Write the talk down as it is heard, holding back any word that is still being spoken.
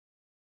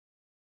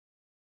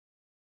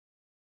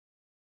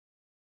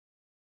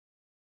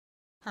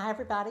Hi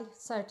everybody,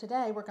 so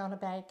today we're going to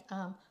bake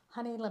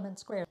honey lemon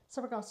squares.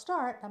 So we're going to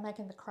start by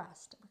making the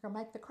crust. We're going to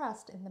make the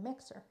crust in the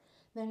mixer.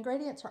 The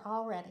ingredients are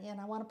all ready,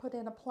 and I want to put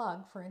in a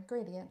plug for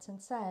ingredients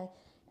and say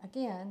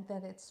again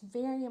that it's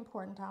very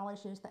important to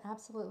always use the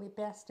absolutely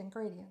best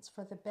ingredients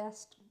for the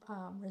best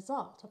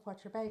result of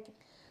what you're baking.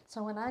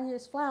 So when I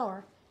use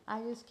flour,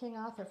 I use King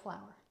Arthur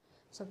flour.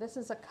 So this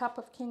is a cup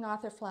of King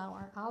Arthur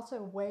flour. I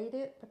also weighed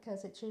it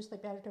because it's usually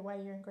better to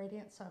weigh your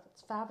ingredients, so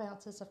it's 5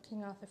 ounces of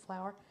King Arthur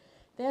flour.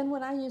 Then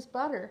when I use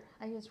butter,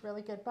 I use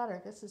really good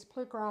butter. This is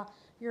Plus Gras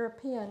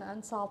European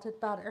unsalted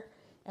butter.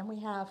 And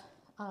we have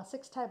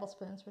 6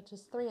 tablespoons, which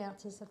is 3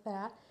 ounces of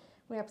that.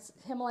 We have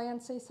Himalayan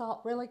sea salt,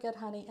 really good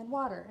honey, and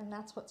water. And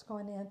that's what's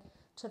going in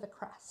to the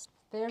crust.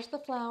 There's the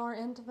flour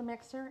into the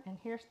mixer, and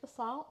here's the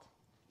salt.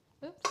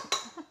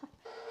 Oops.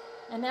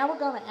 And now we're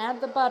going to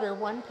add the butter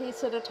 1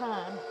 piece at a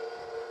time.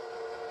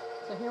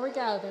 So here we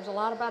go. There's a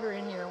lot of butter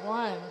in here.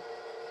 1,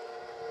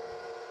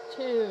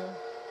 2,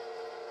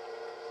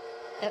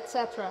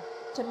 etc.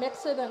 To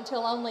mix it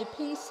until only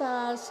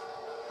pea-size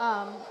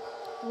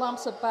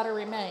lumps of butter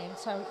remain.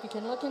 So you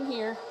can look in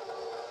here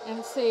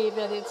and see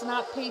that it's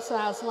not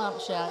pea-size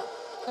lumps yet.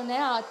 So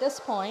now at this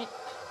point,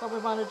 what we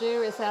want to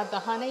do is add the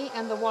honey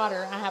and the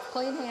water. I have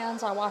clean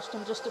hands. I washed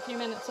them just a few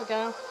minutes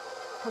ago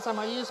because I'm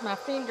going to use my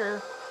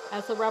finger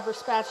as the rubber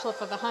spatula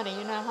for the honey.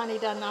 You know, honey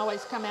doesn't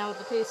always come out of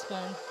the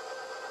teaspoon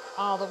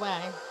all the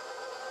way.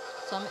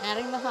 So I'm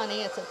adding the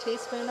honey. It's a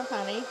teaspoon of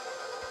honey.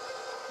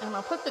 And I'm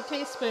going to put the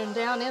teaspoon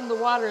down in the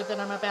water that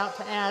I'm about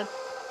to add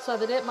so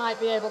that it might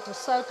be able to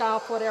soak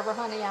off whatever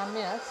honey I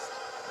missed.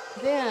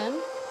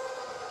 Then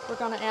we're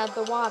going to add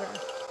the water.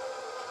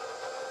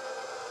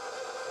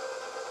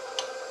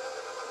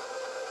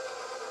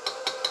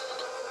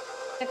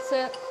 Mix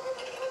it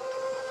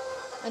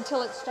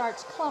until it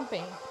starts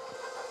clumping.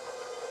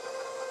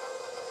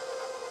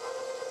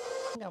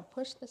 I'm going to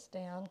push this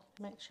down,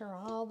 make sure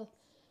all the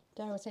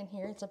dough is in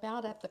here. It's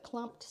about at the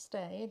clumped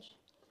stage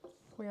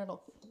where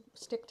it'll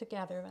stick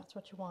together. That's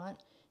what you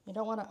want. You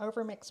don't want to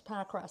overmix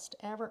pie crust,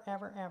 ever,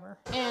 ever, ever.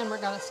 And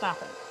we're going to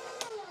stop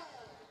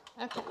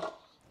it. Okay,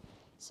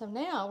 so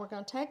now we're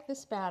going to take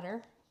this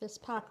batter, this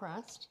pie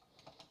crust,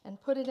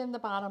 and put it in the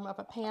bottom of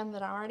a pan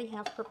that I already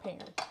have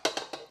prepared.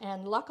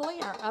 And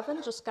luckily our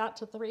oven just got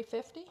to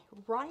 350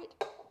 right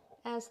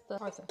as the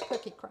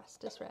cookie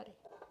crust is ready.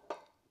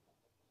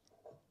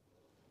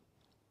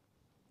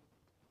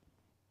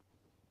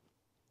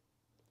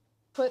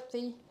 Put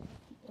the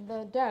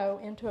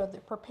dough into the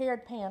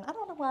prepared pan. I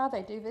don't know why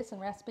they do this in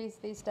recipes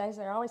these days.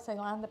 They always say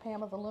line the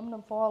pan with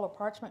aluminum foil or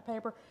parchment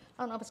paper.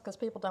 I don't know if it's because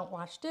people don't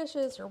wash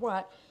dishes or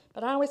what,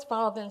 but I always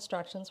follow the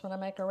instructions when I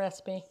make a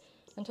recipe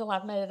until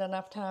I've made it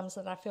enough times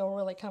that I feel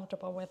really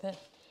comfortable with it.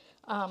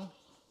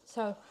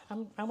 So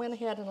I went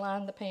ahead and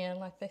lined the pan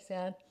like they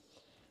said.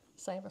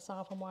 Save us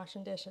all from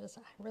washing dishes.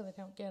 I really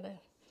don't get it.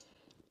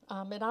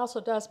 It also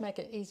does make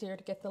it easier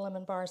to get the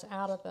lemon bars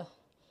out of the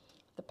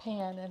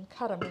pan and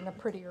cut them in a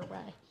prettier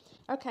way.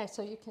 Okay,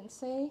 so you can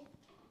see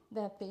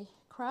that the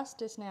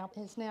crust is now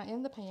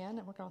in the pan,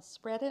 and we're going to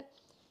spread it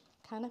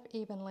kind of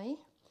evenly.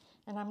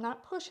 And I'm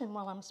not pushing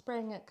while I'm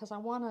spreading it because I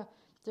want to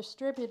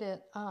distribute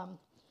it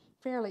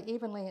fairly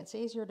evenly. It's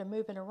easier to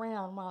move it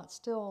around while it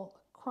still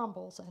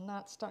crumbles and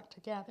not stuck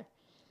together.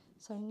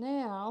 So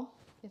now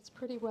it's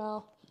pretty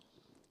well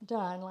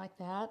done like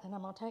that, and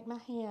I'm going to take my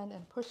hand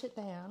and push it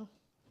down.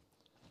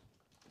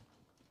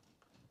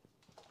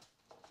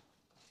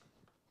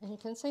 And you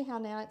can see how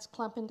now it's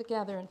clumping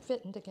together and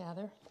fitting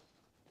together.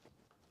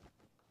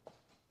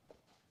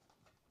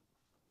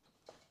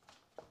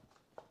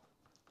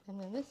 And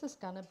then this is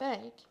going to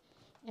bake.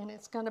 And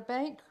it's going to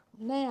bake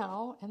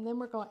now, and then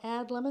we're going to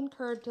add lemon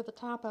curd to the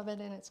top of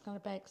it, and it's going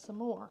to bake some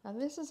more. Now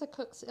this is a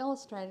Cook's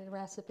Illustrated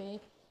recipe,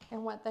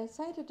 and what they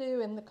say to do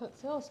in the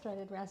Cook's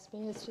Illustrated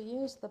recipe is to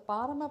use the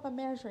bottom of a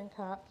measuring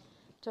cup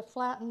to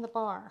flatten the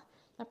bar.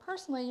 Now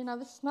personally, you know,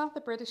 this is not the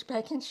British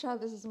baking show,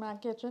 this is my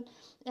kitchen,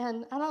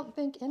 and I don't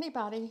think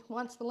anybody,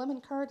 once the lemon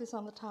curd is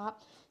on the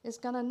top, is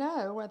going to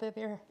know whether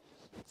there are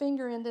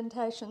finger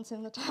indentations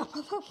in the top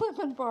of the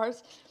lemon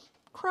bar's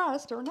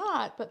crust or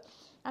not, but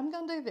I'm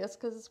going to do this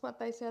because it's what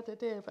they said to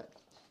do,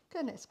 but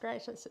goodness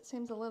gracious, it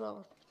seems a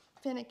little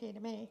finicky to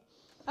me.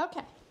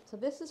 Okay, so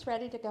this is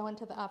ready to go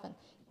into the oven,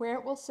 where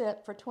it will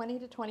sit for 20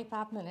 to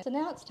 25 minutes. So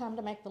now it's time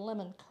to make the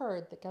lemon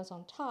curd that goes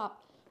on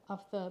top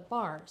of the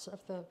bars,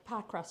 of the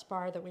pie crust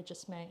bar that we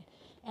just made.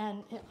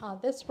 And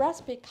this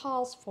recipe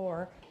calls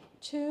for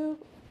 2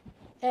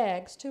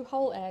 eggs, 2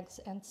 whole eggs,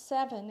 and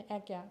 7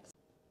 egg yolks.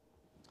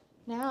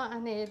 Now I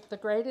need the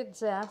grated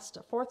zest,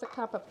 1/4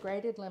 cup of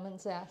grated lemon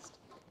zest.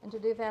 And to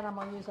do that, I'm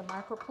going to use a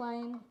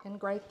microplane and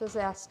grate the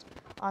zest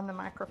on the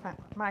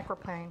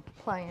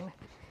microplane.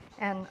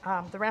 And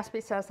the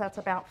recipe says that's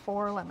about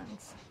 4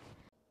 lemons.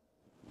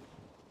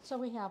 So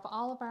we have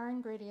all of our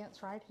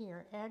ingredients right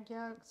here: egg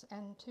yolks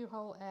and 2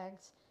 whole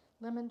eggs,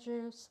 lemon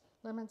juice,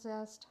 lemon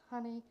zest,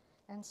 honey,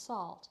 and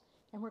salt.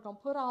 And we're going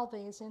to put all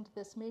these into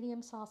this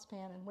medium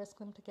saucepan and whisk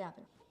them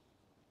together.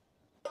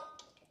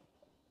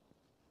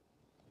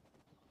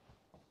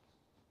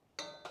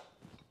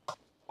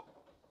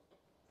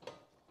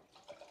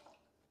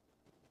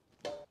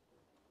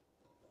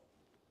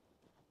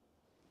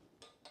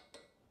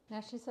 Now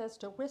she says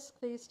to whisk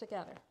these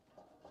together.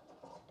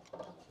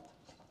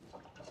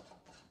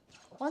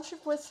 Once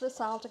you've whisked this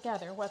all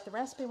together, what the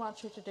recipe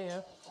wants you to do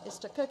is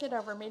to cook it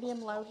over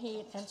medium-low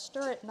heat and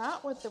stir it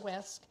not with the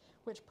whisk,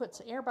 which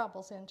puts air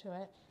bubbles into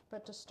it,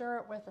 but to stir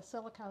it with a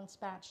silicone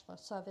spatula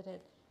so that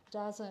it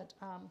doesn't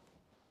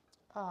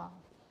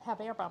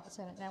have air bubbles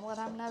in it. Now what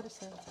I'm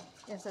noticing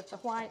is that the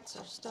whites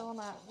are still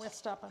not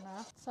whisked up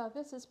enough, so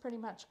this is pretty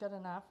much good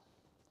enough.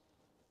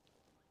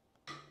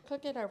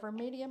 Cook it over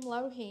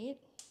medium-low heat.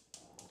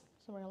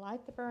 So we're going to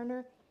light the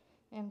burner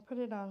and put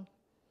it on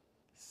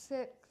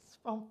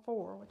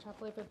 4, which I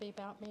believe would be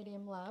about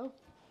medium-low.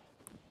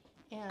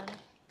 And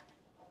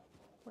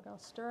we're going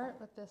to stir it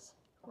with this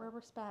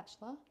rubber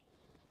spatula.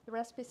 The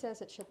recipe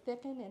says it should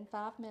thicken in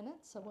 5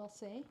 minutes, so we'll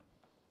see.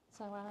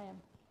 So I am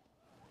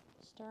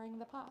stirring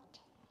the pot.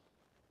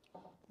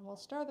 And we'll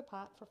stir the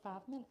pot for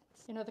 5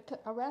 minutes. You know,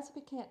 a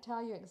recipe can't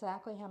tell you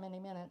exactly how many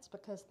minutes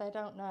because they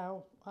don't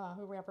know,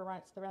 whoever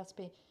writes the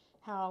recipe,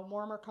 how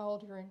warm or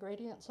cold your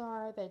ingredients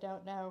are. They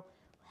don't know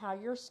how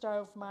your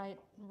stove might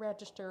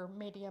register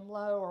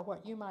medium-low or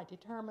what you might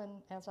determine,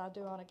 as I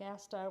do on a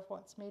gas stove,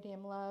 what's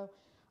medium-low.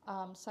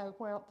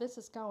 Well, this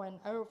is going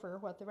over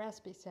what the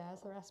recipe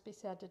says. The recipe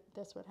said that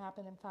this would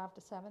happen in 5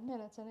 to 7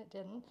 minutes, and it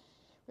didn't,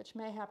 which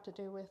may have to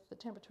do with the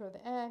temperature of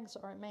the eggs,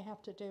 or it may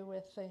have to do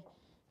with the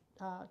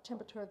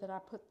temperature that I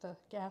put the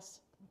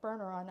gas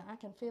burner on. I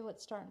can feel it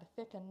starting to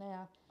thicken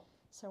now,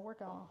 so we're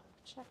going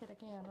to check it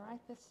again right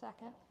this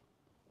second.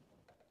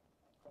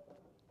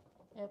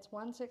 It's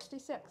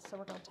 166, so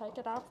we're going to take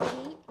it off the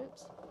heat.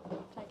 Oops.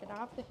 Take it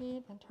off the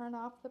heat and turn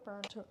off the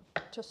burner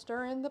to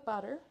stir in the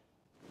butter.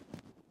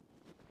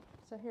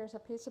 So here's a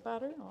piece of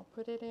butter. I'll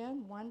put it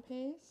in, 1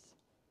 piece.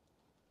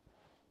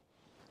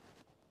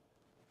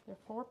 There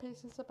are 4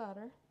 pieces of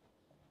butter.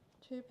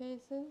 2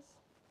 pieces.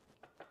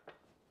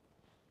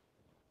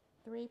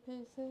 3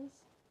 pieces.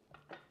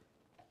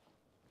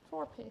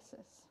 4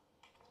 pieces.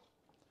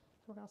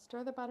 So we're going to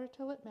stir the butter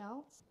till it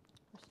melts.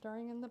 We're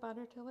stirring in the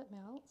butter till it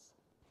melts.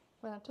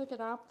 When I took it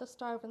off the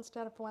stove,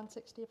 instead of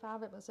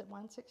 165, it was at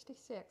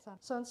 166.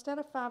 So instead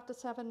of 5 to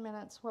 7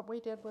 minutes, what we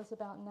did was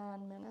about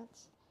 9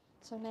 minutes.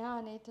 So now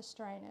I need to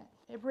strain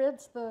it. It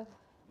rids the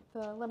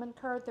lemon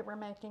curd that we're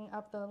making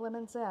of the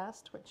lemon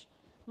zest, which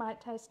might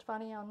taste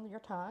funny on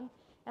your tongue.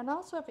 And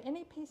also if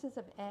any pieces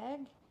of egg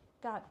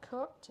got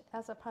cooked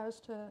as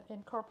opposed to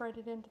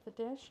incorporated into the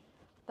dish,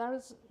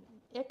 those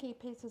icky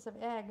pieces of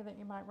egg that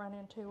you might run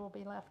into will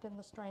be left in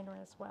the strainer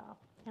as well.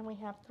 And we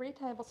have 3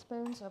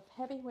 tablespoons of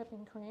heavy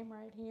whipping cream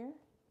right here.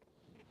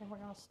 And we're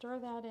going to stir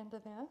that into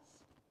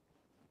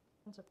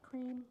this. Of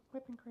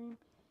whipping cream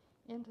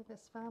into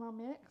this final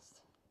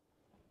mix.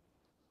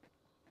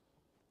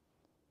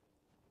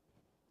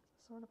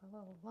 Sort of a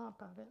little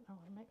lump of it. I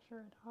want to make sure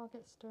it all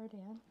gets stirred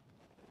in.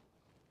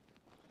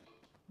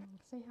 And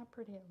see how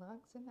pretty it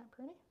looks. Isn't that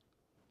pretty?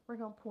 We're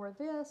going to pour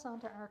this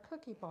onto our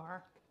cookie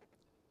bar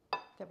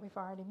that we've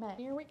already made.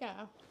 Here we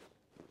go.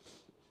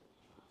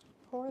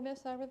 Pour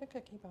this over the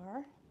cookie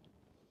bar.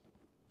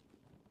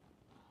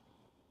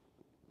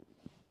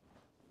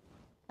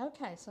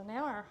 Okay, so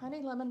now our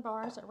honey lemon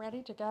bars are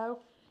ready to go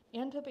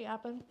into the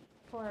oven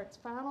for its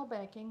final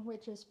baking,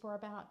 which is for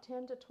about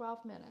 10 to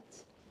 12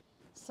 minutes.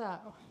 So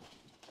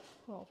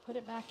we'll put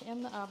it back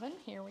in the oven.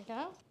 Here we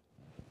go.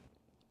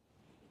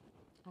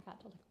 I got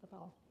to lick the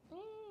bowl.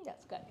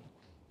 That's good.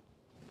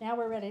 Now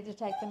we're ready to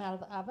take them out of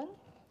the oven.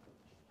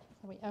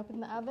 So we open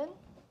the oven.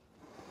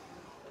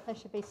 They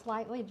should be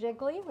slightly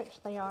jiggly,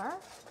 which they are.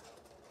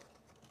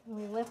 And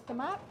we lift them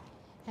up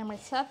and we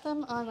set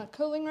them on a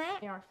cooling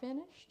rack. They are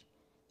finished.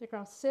 They're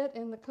going to sit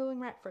in the cooling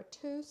rack for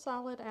 2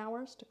 solid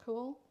hours to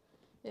cool.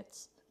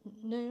 It's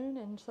noon,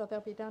 and so they'll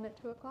be done at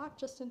 2 o'clock,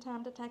 just in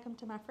time to take them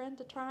to my friend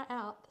to try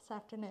out this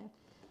afternoon.